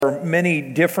many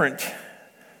different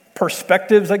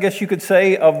perspectives, I guess you could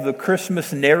say, of the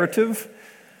Christmas narrative.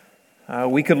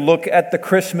 We could look at the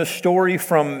Christmas story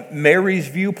from Mary's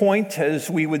viewpoint, as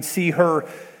we would see her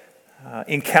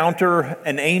encounter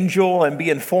an angel and be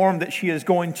informed that she is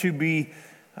going to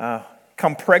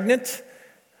become pregnant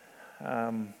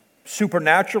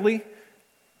supernaturally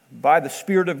by the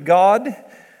Spirit of God,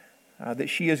 that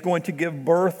she is going to give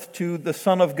birth to the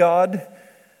Son of God.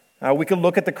 We could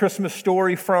look at the Christmas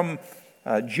story from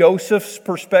Joseph's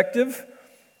perspective,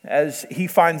 as he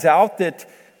finds out that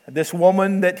this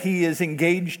woman that he is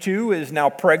engaged to is now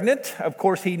pregnant. Of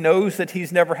course, he knows that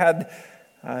he's never had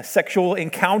sexual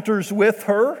encounters with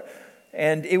her,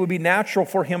 and it would be natural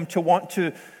for him to want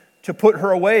to put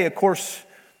her away. Of course,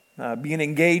 being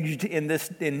engaged in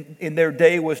their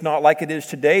day was not like it is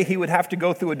today. He would have to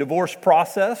go through a divorce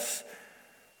process.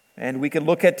 And we could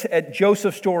look at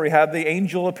Joseph's story, how the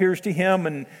angel appears to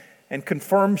him and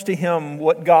confirms to him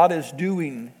what God is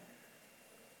doing.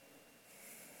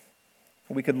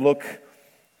 We could look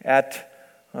at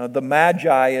the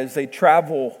Magi as they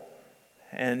travel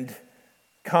and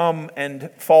come and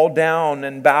fall down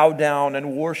and bow down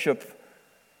and worship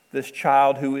this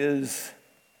child who is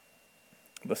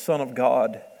the Son of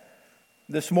God.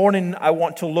 This morning, I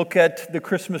want to look at the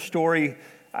Christmas story,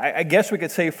 I guess we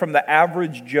could say, from the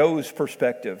average Joe's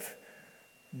perspective.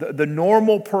 The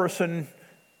normal person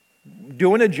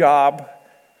doing a job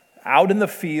out in the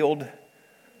field,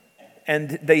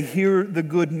 and they hear the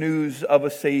good news of a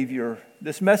Savior.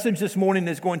 This message this morning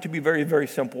is going to be very, very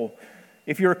simple.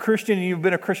 If you're a Christian and you've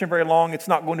been a Christian very long, it's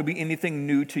not going to be anything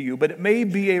new to you, but it may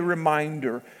be a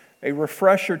reminder, a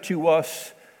refresher to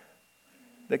us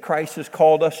that Christ has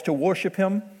called us to worship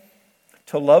Him,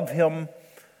 to love Him,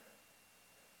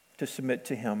 to submit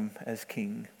to Him as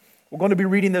King. We're going to be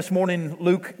reading this morning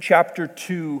Luke chapter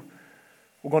 2.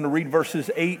 We're going to read verses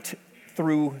 8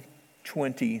 through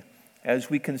 20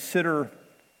 as we consider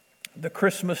the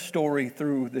Christmas story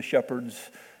through the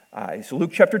shepherd's eyes.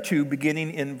 Luke chapter 2,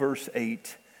 beginning in verse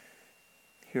 8.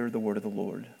 Hear the word of the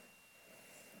Lord.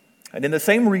 And in the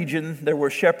same region there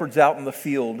were shepherds out in the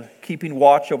field, keeping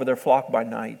watch over their flock by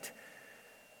night.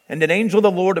 And an angel of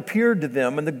the Lord appeared to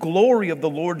them, and the glory of the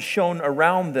Lord shone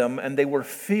around them, and they were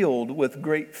filled with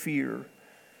great fear.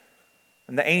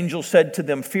 And the angel said to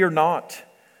them, "Fear not,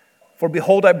 for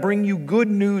behold, I bring you good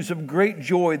news of great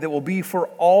joy that will be for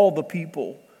all the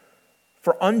people.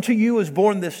 For unto you is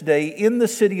born this day in the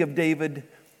city of David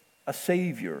a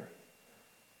Savior,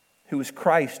 who is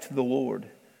Christ the Lord.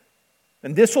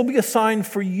 And this will be a sign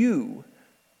for you.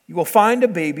 You will find a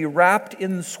baby wrapped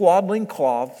in swaddling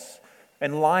cloths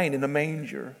and lying in a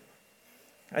manger."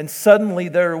 And suddenly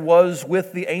there was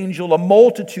with the angel a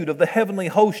multitude of the heavenly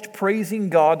host praising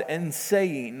God and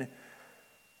saying,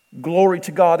 "Glory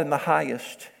to God in the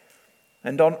highest,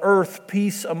 and on earth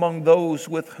peace among those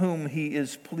with whom He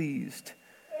is pleased."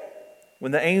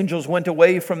 When the angels went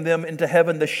away from them into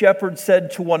heaven, the shepherds said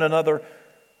to one another,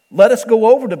 "Let us go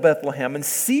over to Bethlehem and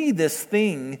see this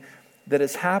thing that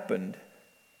has happened,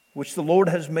 which the Lord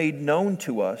has made known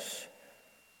to us."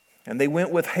 And they went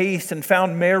with haste and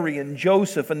found Mary and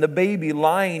Joseph and the baby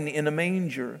lying in a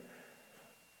manger.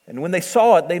 And when they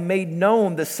saw it, they made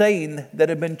known the saying that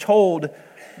had been told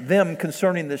them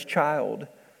concerning this child.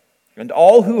 And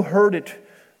all who heard it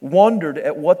wondered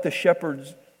at what the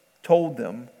shepherds told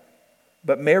them.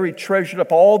 But Mary treasured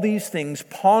up all these things,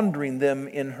 pondering them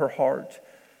in her heart.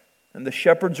 And the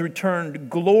shepherds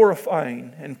returned,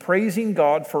 glorifying and praising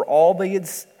God for all they had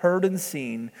heard and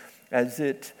seen, as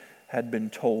it had been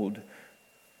told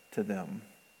to them.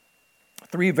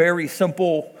 Three very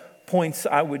simple points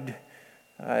I would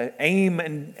aim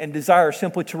and desire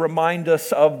simply to remind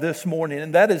us of this morning.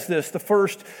 And that is this. The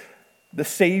first, the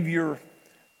Savior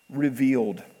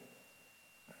revealed.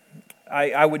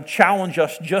 I would challenge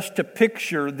us just to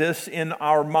picture this in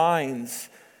our minds.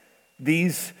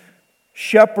 These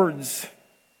shepherds,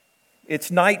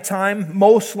 it's nighttime,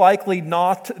 most likely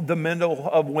not the middle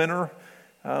of winter.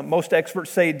 Most experts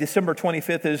say December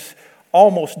 25th is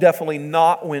almost definitely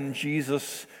not when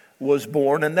Jesus was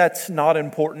born, and that's not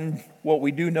important. What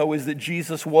we do know is that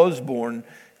Jesus was born.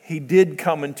 He did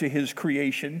come into His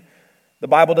creation. The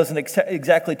Bible doesn't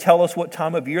exactly tell us what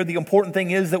time of year. The important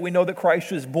thing is that we know that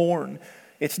Christ was born.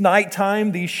 It's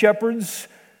nighttime. These shepherds,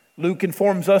 Luke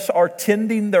informs us, are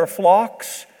tending their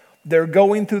flocks. They're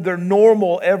going through their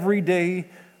normal everyday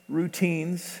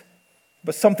routines.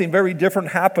 But something very different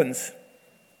happens.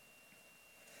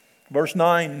 Verse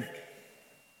 9,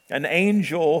 an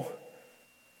angel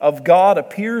of God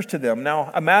appears to them.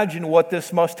 Now imagine what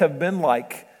this must have been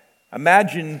like.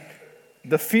 Imagine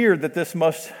the fear that this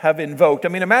must have invoked. I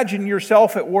mean, imagine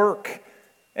yourself at work.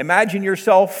 Imagine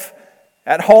yourself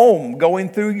at home going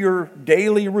through your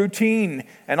daily routine,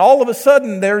 and all of a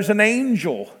sudden there's an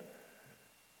angel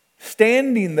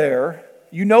standing there.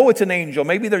 You know it's an angel.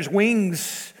 Maybe there's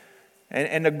wings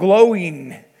and a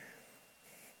glowing.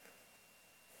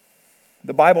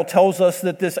 The Bible tells us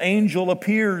that this angel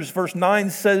appears. Verse 9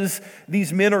 says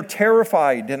these men are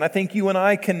terrified, and I think you and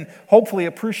I can hopefully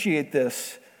appreciate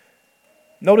this.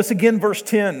 Notice again verse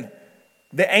 10.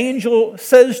 The angel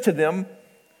says to them,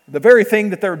 the very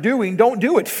thing that they're doing, don't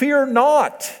do it. Fear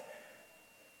not.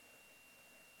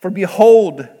 For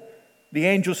behold, the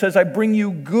angel says, I bring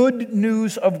you good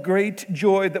news of great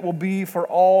joy that will be for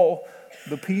all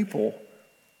the people.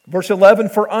 Verse 11,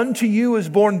 for unto you is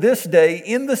born this day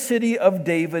in the city of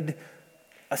David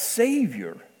a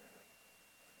Savior,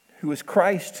 who is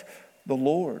Christ the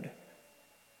Lord.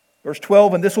 Verse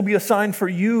 12, and this will be a sign for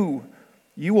you.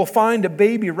 You will find a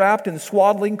baby wrapped in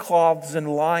swaddling cloths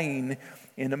and lying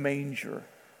in a manger.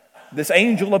 This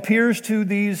angel appears to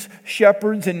these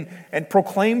shepherds and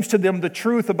proclaims to them the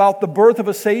truth about the birth of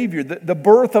a Savior, the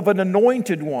birth of an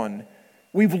anointed one.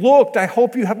 We've looked, I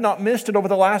hope you have not missed it over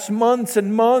the last months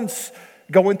and months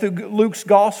going through Luke's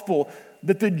gospel,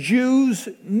 that the Jews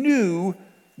knew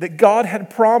that God had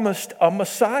promised a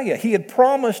Messiah. He had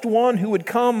promised one who would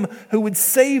come, who would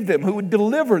save them, who would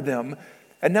deliver them.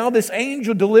 And now this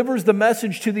angel delivers the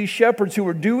message to these shepherds who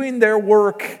are doing their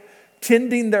work,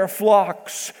 tending their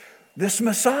flocks. This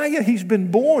Messiah, he's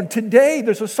been born. Today,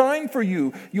 there's a sign for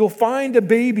you. You'll find a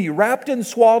baby wrapped in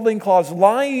swaddling cloths,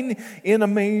 lying in a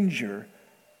manger.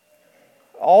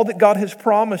 All that God has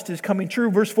promised is coming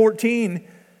true. Verse 14,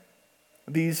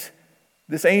 this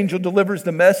angel delivers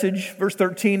the message. Verse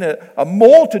 13, a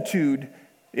multitude.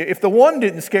 If the one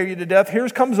didn't scare you to death, here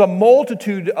comes a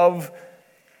multitude of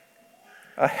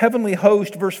a heavenly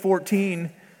host. Verse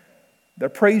 14, they're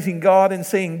praising God and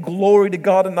saying, glory to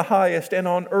God in the highest, and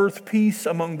on earth peace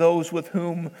among those with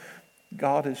whom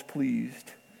God is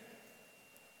pleased.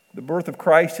 The birth of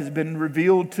Christ has been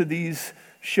revealed to these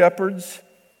shepherds.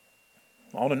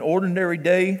 On an ordinary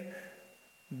day,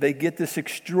 they get this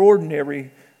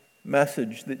extraordinary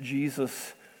message that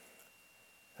Jesus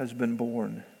has been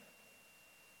born.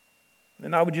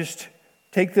 And I would just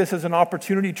take this as an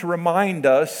opportunity to remind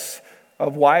us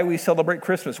of why we celebrate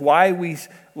Christmas, why we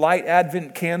light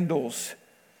Advent candles.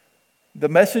 The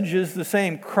message is the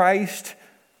same. Christ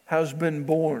has been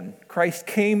born. Christ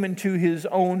came into his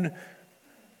own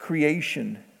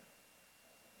creation.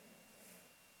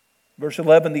 Verse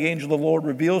 11, the angel of the Lord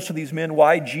reveals to these men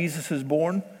why Jesus is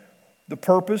born, the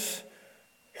purpose.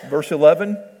 Verse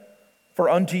 11, for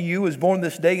unto you is born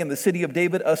this day in the city of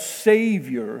David a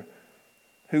Savior,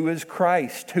 who is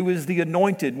Christ, who is the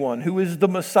anointed one, who is the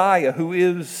Messiah, who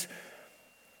is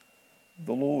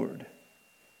the Lord.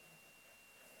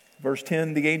 Verse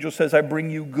 10, the angel says, I bring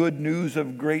you good news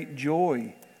of great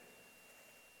joy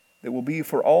that will be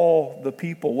for all the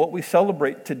people. What we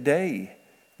celebrate today,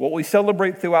 what we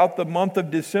celebrate throughout the month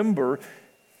of December,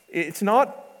 it's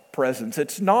not presents,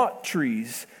 it's not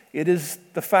trees. It is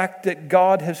the fact that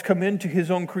God has come into his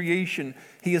own creation.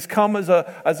 He has come as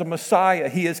a Messiah.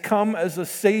 He has come as a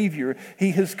Savior.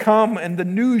 He has come, and the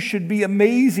news should be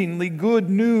amazingly good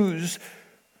news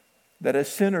that as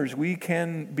sinners we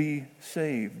can be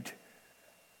saved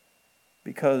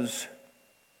because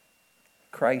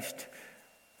Christ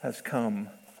has come.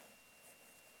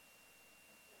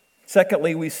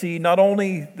 Secondly, we see not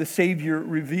only the Savior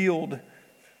revealed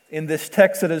in this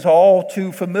text that is all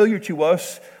too familiar to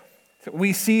us,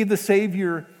 we see the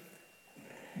Savior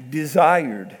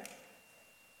desired.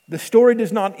 The story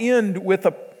does not end with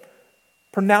a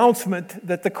pronouncement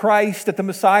that the Christ, that the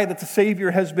Messiah, that the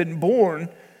Savior has been born.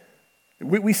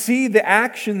 We see the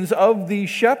actions of these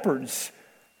shepherds.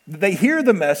 They hear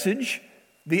the message.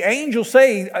 The angels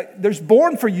say, there's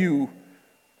born for you.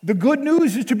 The good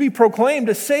news is to be proclaimed.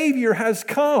 A Savior has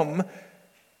come.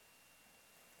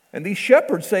 And these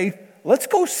shepherds say, let's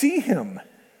go see him.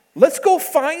 Let's go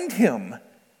find him.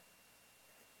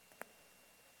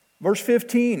 Verse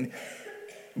 15,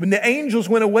 when the angels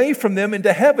went away from them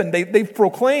into heaven, they've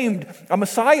proclaimed a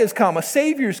Messiah's come, a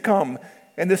Savior's come.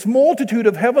 And this multitude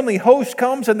of heavenly hosts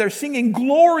comes and they're singing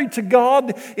glory to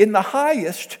God in the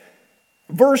highest.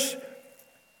 Verse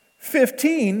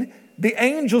 15, the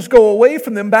angels go away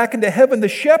from them back into heaven. The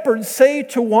shepherds say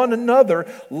to one another,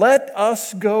 let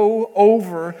us go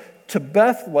over to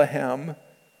Bethlehem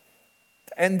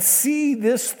and see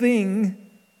this thing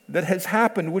that has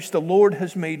happened, which the Lord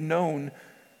has made known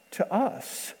to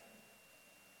us.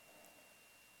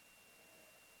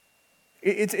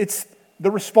 It's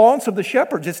the response of the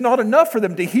shepherds. It's not enough for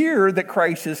them to hear that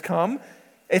Christ has come.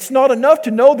 It's not enough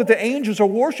to know that the angels are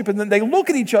worshiping. And then they look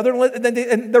at each other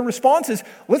and their response is,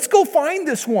 let's go find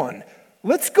this one.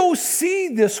 Let's go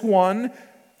see this one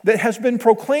that has been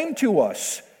proclaimed to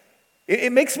us.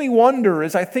 It makes me wonder,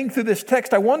 as I think through this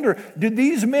text, I wonder, did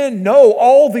these men know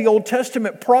all the Old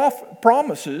Testament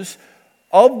promises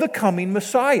of the coming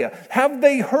Messiah? Have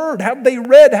they heard, have they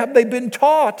read, have they been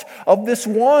taught of this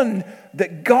one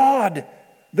that God,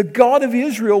 the God of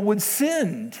Israel, would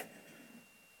send?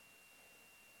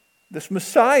 This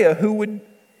Messiah who would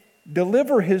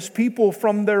deliver his people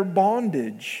from their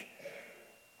bondage.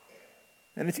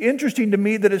 And it's interesting to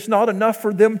me that it's not enough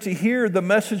for them to hear the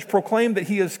message proclaimed that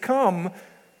he has come.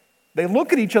 They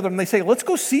look at each other and they say, let's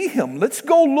go see him. Let's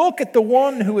go look at the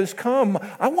one who has come.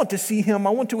 I want to see him.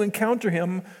 I want to encounter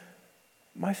him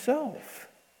myself.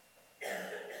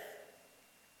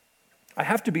 I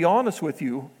have to be honest with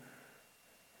you.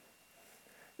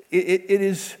 It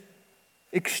is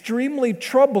extremely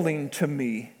troubling to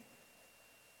me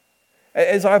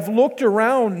as I've looked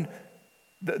around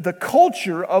the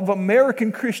culture of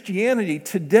American Christianity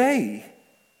today.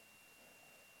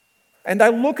 And I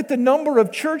look at the number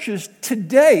of churches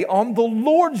today on the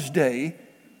Lord's Day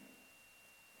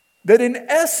that in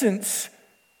essence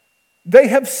they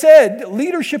have said,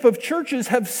 leadership of churches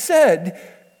have said,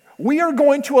 we are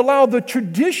going to allow the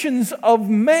traditions of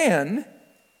man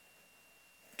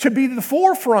to be the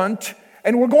forefront,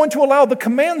 and we're going to allow the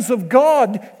commands of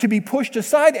God to be pushed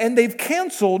aside, and they've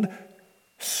canceled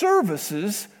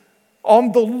services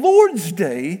on the Lord's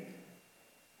Day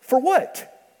for what?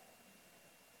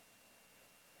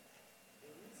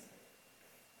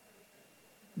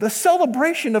 The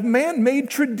celebration of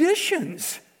man-made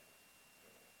traditions.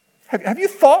 Have you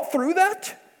thought through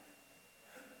that?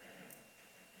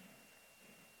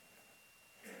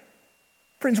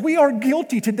 Friends, we are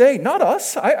guilty today. Not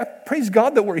us. I praise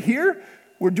God that we're here.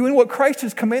 We're doing what Christ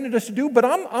has commanded us to do. But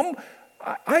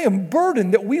I am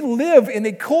burdened that we live in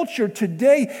a culture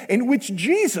today in which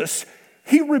Jesus,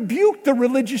 he rebuked the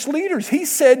religious leaders. He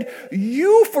said,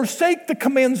 you forsake the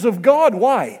commands of God.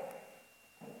 Why?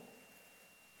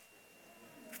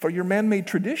 For your man-made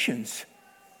traditions.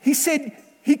 He said,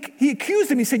 he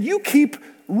accused them. He said, you keep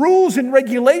rules and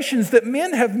regulations that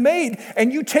men have made,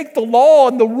 and you take the law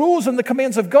and the rules and the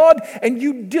commands of God and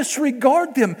you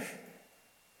disregard them.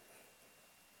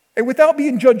 And without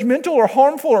being judgmental or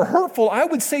harmful or hurtful, I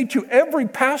would say to every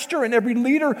pastor and every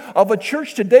leader of a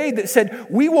church today that said,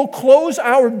 we will close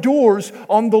our doors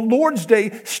on the Lord's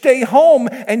Day, stay home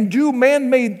and do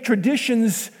man-made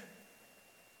traditions,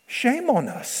 shame on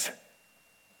us.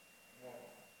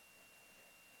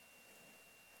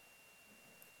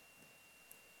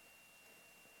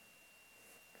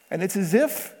 And it's as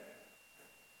if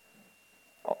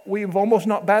we've almost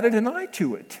not batted an eye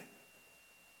to it.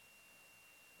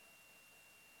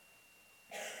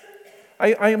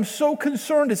 I am so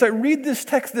concerned as I read this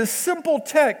text, this simple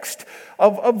text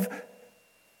of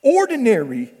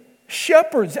ordinary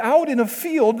shepherds out in a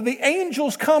field. The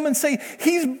angels come and say,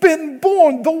 he's been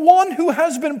born. The one who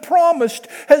has been promised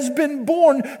has been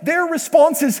born. Their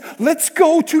response is, let's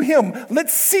go to him.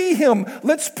 Let's see him.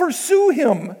 Let's pursue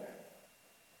him.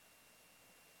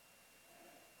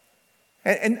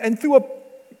 And through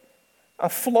a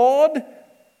flawed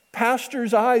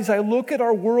pastor's eyes, I look at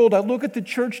our world, I look at the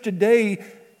church today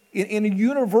in a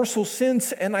universal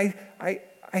sense, and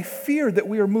I fear that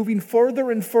we are moving further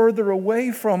and further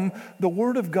away from the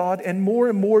Word of God and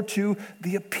more to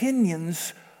the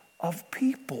opinions of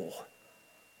people.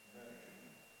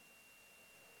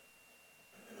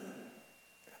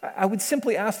 I would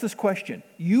simply ask this question.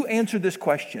 You answer this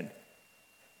question.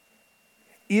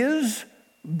 Is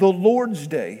the Lord's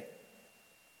Day,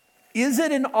 is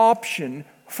it an option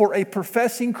for a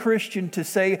professing Christian to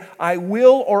say, I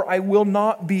will or I will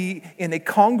not be in a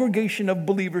congregation of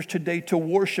believers today to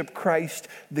worship Christ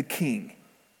the King?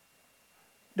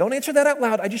 Don't answer that out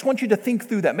loud. I just want you to think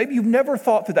through that. Maybe you've never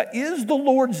thought through that. Is the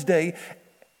Lord's Day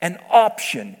an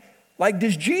option? Like,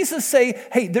 does Jesus say,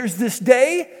 hey, there's this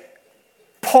day?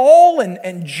 Paul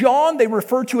and John, they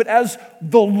refer to it as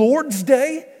the Lord's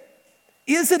Day.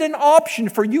 Is it an option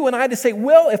for you and I to say,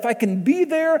 well, if I can be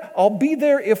there, I'll be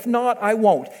there. If not, I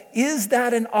won't. Is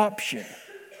that an option?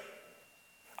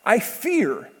 I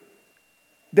fear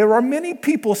there are many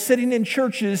people sitting in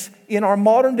churches in our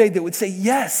modern day that would say,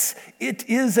 yes, it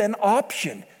is an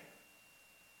option.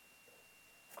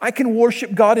 I can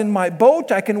worship God in my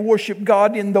boat. I can worship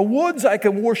God in the woods. I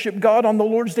can worship God on the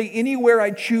Lord's Day anywhere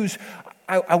I choose.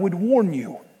 I would warn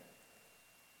you.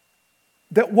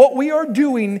 that what we are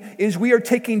doing is we are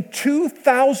taking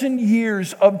 2,000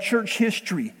 years of church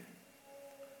history,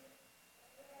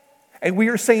 and we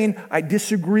are saying, I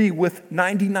disagree with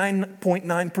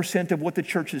 99.9% of what the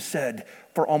church has said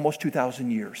for almost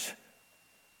 2,000 years.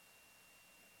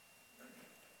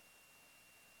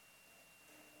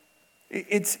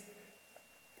 It's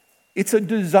a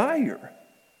desire.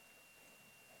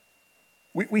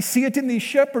 We see it in these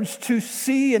shepherds to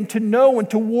see and to know and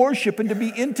to worship and to be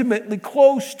intimately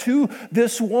close to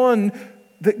this one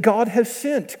that God has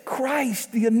sent,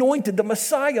 Christ, the anointed, the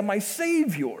Messiah, my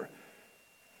Savior.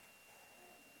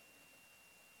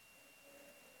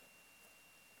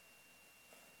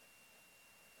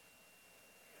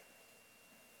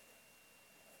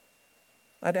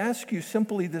 I'd ask you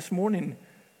simply this morning,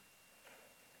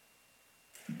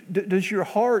 does your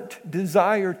heart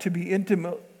desire to be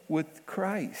intimate with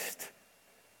Christ?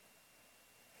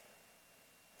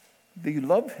 Do you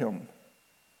love Him?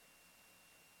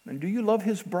 And do you love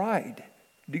His bride?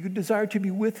 Do you desire to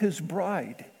be with His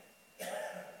bride?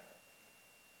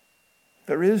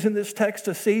 There is in this text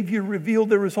a Savior revealed.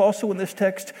 There is also in this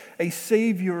text a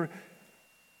Savior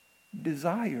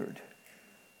desired.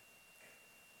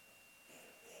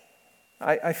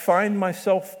 I find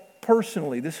myself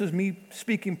personally, this is me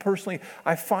speaking personally,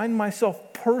 I find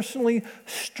myself personally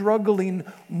struggling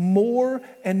more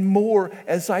and more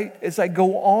as I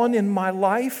go on in my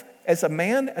life as a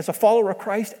man, as a follower of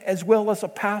Christ, as well as a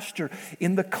pastor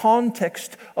in the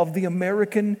context of the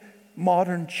American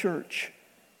modern church.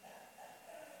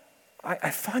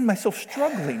 I find myself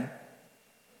struggling.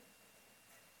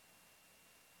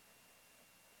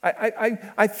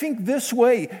 I think this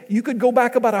way, you could go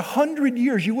back about 100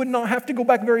 years. You would not have to go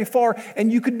back very far,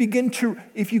 and you could begin to,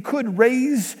 if you could,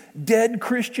 raise dead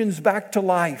Christians back to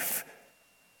life.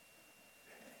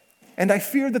 And I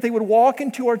fear that they would walk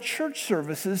into our church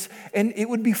services and it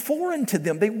would be foreign to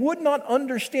them. They would not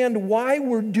understand why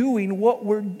we're doing what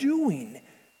we're doing.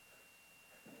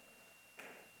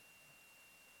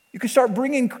 You could start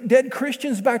bringing dead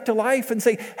Christians back to life and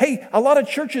say, hey, a lot of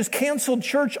churches canceled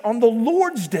church on the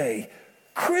Lord's Day,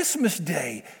 Christmas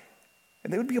Day,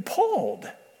 and they would be appalled.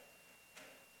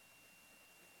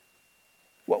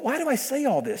 Well, why do I say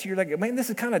all this? You're like, man, this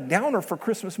is kind of downer for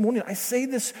Christmas morning. I say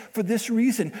this for this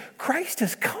reason. Christ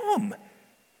has come.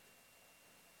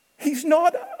 He's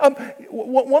not,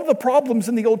 one of the problems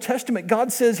in the Old Testament,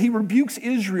 God says He rebukes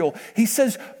Israel. He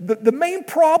says, the main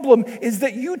problem is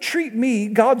that you treat me,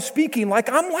 God speaking, like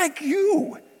I'm like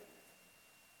you.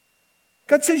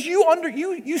 God says,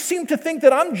 you seem to think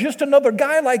that I'm just another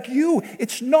guy like you.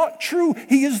 It's not true.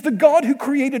 He is the God who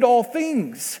created all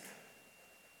things.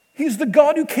 He is the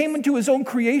God who came into His own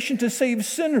creation to save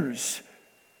sinners.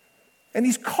 And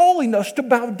He's calling us to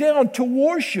bow down, to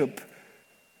worship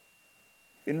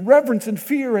in reverence and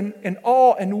fear and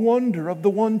awe and wonder of the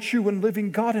one true and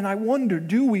living God. And I wonder,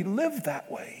 do we live that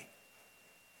way?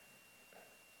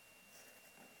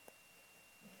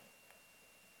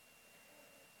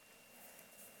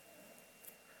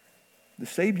 The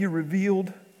Savior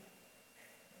revealed,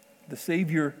 the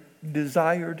Savior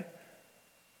desired.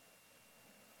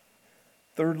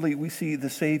 Thirdly, we see the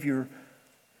Savior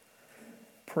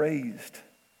praised.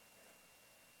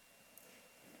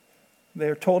 They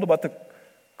are told about the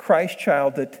Christ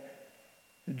child that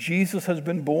Jesus has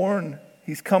been born.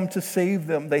 He's come to save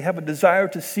them. They have a desire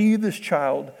to see this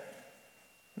child.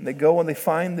 And they go and they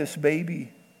find this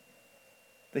baby.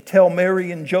 They tell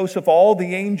Mary and Joseph all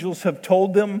the angels have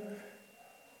told them.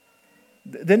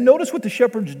 Then notice what the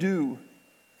shepherds do.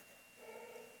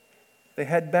 They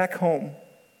head back home.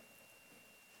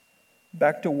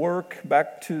 Back to work,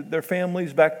 back to their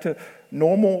families, back to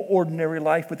normal, ordinary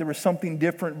life. But there was something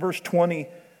different. Verse 20.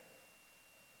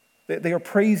 They are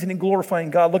praising and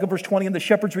glorifying God. Look at verse 20. And the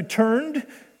shepherds returned,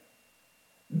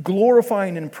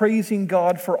 glorifying and praising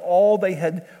God for all they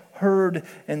had heard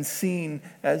and seen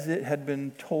as it had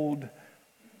been told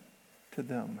to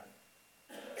them.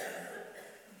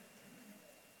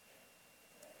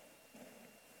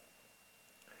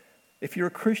 If you're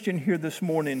a Christian here this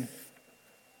morning,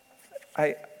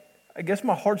 I guess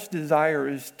my heart's desire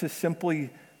is to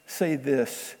simply say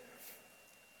this.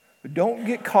 Don't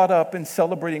get caught up in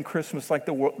celebrating Christmas like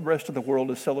the rest of the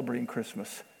world is celebrating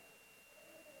Christmas.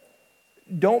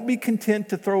 Don't be content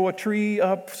to throw a tree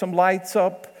up, some lights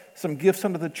up, some gifts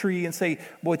under the tree and say,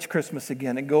 boy, it's Christmas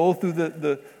again. And go through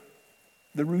the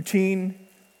routine,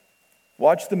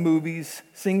 watch the movies,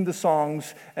 sing the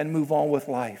songs, and move on with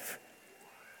life.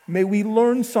 May we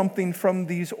learn something from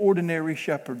these ordinary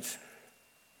shepherds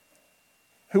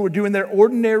who are doing their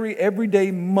ordinary, everyday,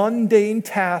 mundane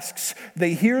tasks.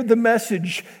 They hear the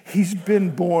message, He's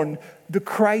been born. The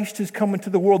Christ has come into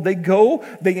the world. They go,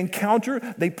 they encounter,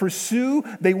 they pursue,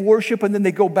 they worship, and then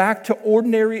they go back to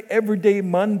ordinary, everyday,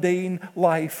 mundane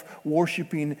life,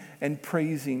 worshiping and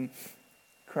praising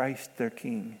Christ, their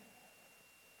King.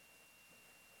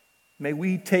 May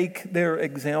we take their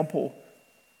example.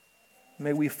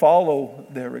 May we follow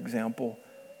their example.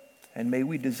 And may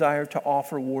we desire to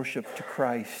offer worship to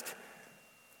Christ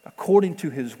according to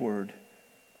His Word.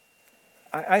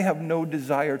 I have no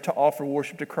desire to offer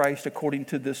worship to Christ according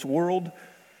to this world,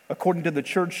 according to the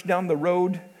church down the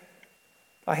road.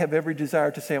 I have every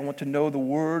desire to say I want to know the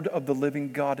Word of the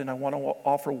living God, and I want to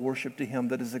offer worship to Him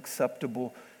that is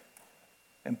acceptable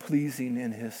and pleasing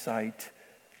in His sight.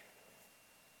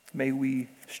 May we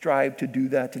strive to do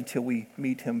that until we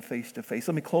meet Him face to face.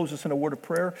 Let me close this in a word of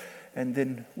prayer, and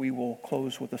then we will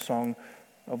close with a song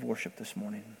of worship this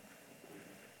morning.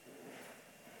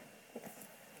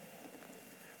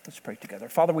 Let's pray together.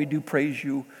 Father, we do praise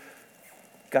You,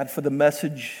 God, for the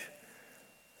message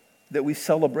that we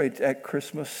celebrate at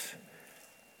Christmas.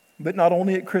 But not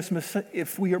only at Christmas,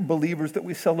 if we are believers, that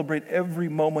we celebrate every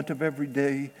moment of every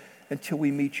day until we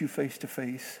meet You face to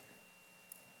face.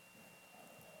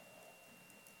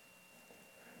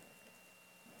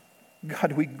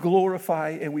 God, we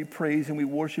glorify and we praise and we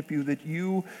worship You that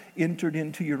You entered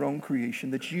into Your own creation,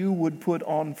 that You would put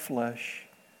on flesh.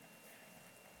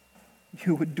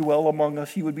 You would dwell among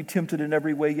us. You would be tempted in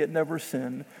every way, yet never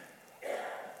sin.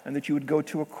 And that You would go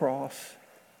to a cross.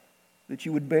 That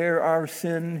You would bear our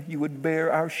sin. You would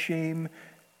bear our shame.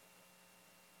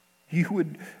 You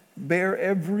would bear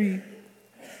every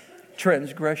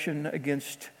transgression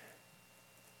against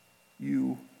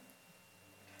You.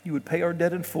 You would pay our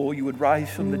debt in full. You would rise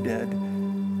from the dead.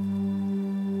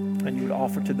 And You would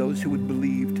offer to those who would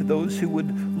believe, to those who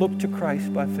would look to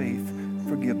Christ by faith,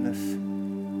 forgiveness.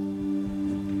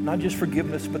 Not just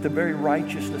forgiveness, but the very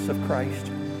righteousness of Christ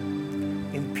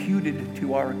imputed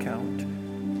to our account.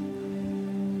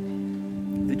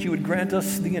 That You would grant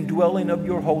us the indwelling of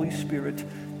Your Holy Spirit.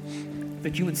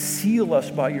 That You would seal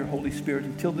us by Your Holy Spirit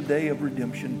until the day of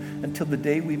redemption, until the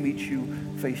day we meet You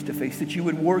face to face. That You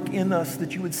would work in us,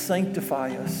 that You would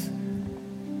sanctify us.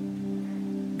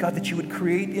 God, that You would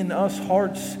create in us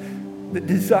hearts that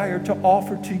desire to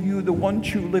offer to You, the one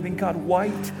true living God,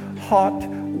 white, hot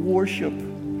worship.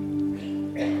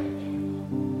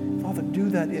 Father, do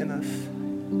that in us.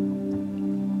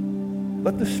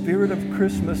 Let the spirit of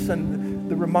Christmas and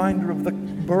the reminder of the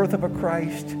birth of a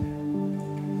Christ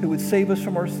who would save us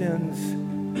from our sins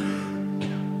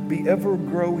be ever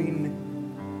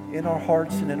growing in our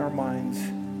hearts and in our minds.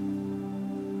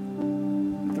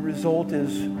 The result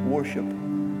is worship,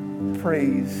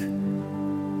 praise,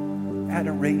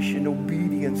 adoration,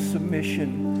 obedience,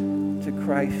 submission to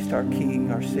Christ, our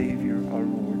King, our Savior, our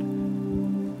Lord.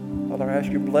 Father, I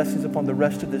ask Your blessings upon the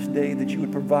rest of this day, that You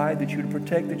would provide, that You would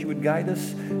protect, that You would guide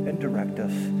us and direct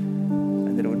us,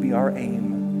 and that it would be our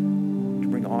aim to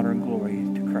bring honor and glory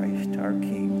to Christ, our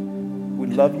King. We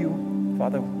love You.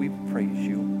 Father, we praise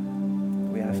You.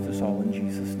 We ask this all in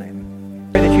Jesus' name.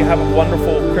 Pray that you have a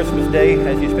wonderful Christmas day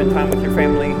as you spend time with your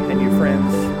family and your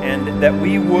friends, and that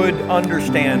we would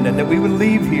understand and that we would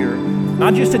leave here,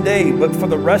 not just today, but for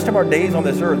the rest of our days on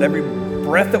this earth, every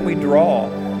breath that we draw,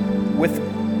 with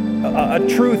a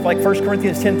truth like 1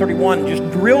 Corinthians 10:31 just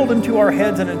drilled into our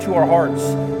heads and into our hearts.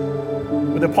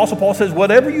 Where the Apostle Paul says,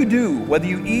 whatever you do, whether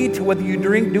you eat, whether you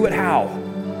drink, do it how?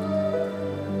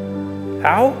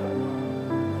 How?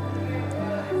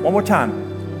 One more time.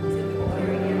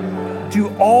 Do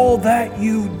all that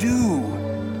you do,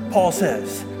 Paul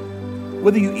says.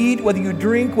 Whether you eat, whether you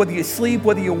drink, whether you sleep,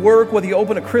 whether you work, whether you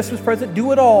open a Christmas present,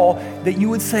 do it all, that you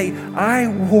would say, I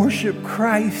worship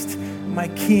Christ, my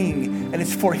King, and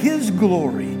it's for His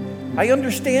glory. I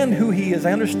understand who He is.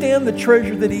 I understand the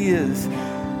treasure that He is.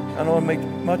 I want to make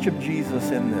much of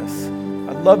Jesus in this.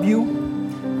 I love you.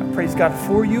 I praise God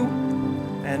for you.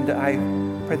 And I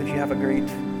pray that you have a great,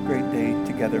 great day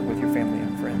together with your family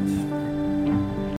and friends.